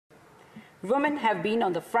Women have been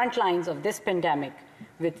on the front lines of this pandemic,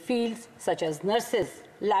 with fields such as nurses,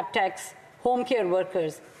 lab techs, home care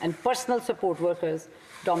workers, and personal support workers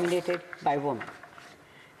dominated by women.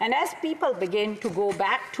 And as people begin to go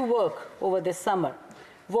back to work over this summer,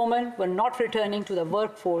 women were not returning to the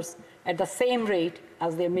workforce at the same rate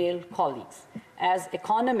as their male colleagues. As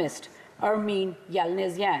economist Armin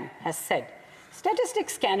Yalnizyan has said,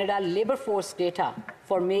 Statistics Canada labour force data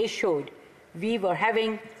for May showed we were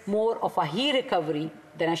having more of a he recovery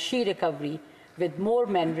than a she recovery, with more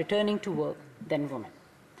men returning to work than women.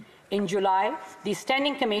 In July, the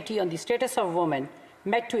Standing Committee on the Status of Women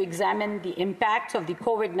met to examine the impacts of the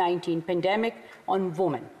COVID-19 pandemic on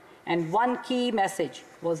women, and one key message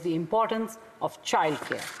was the importance of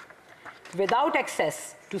childcare. Without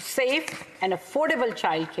access to safe and affordable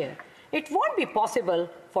childcare, it won't be possible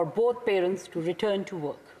for both parents to return to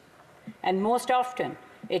work. And most often,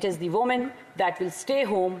 it is the woman that will stay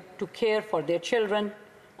home to care for their children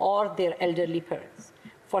or their elderly parents.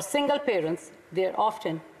 For single parents, there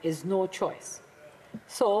often is no choice.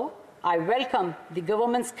 So, I welcome the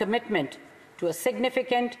government's commitment to a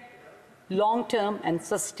significant, long-term and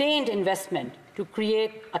sustained investment to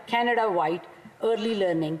create a Canada-wide early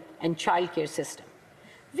learning and childcare system.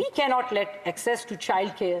 We cannot let access to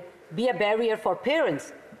childcare be a barrier for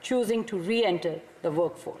parents choosing to re-enter the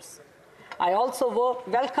workforce. I also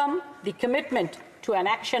welcome the commitment to an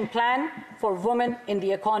action plan for women in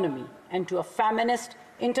the economy and to a feminist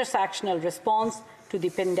intersectional response to the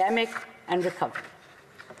pandemic and recovery.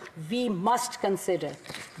 We must consider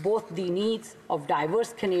both the needs of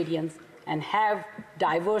diverse Canadians and have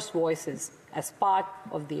diverse voices as part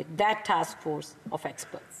of that task force of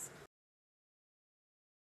experts.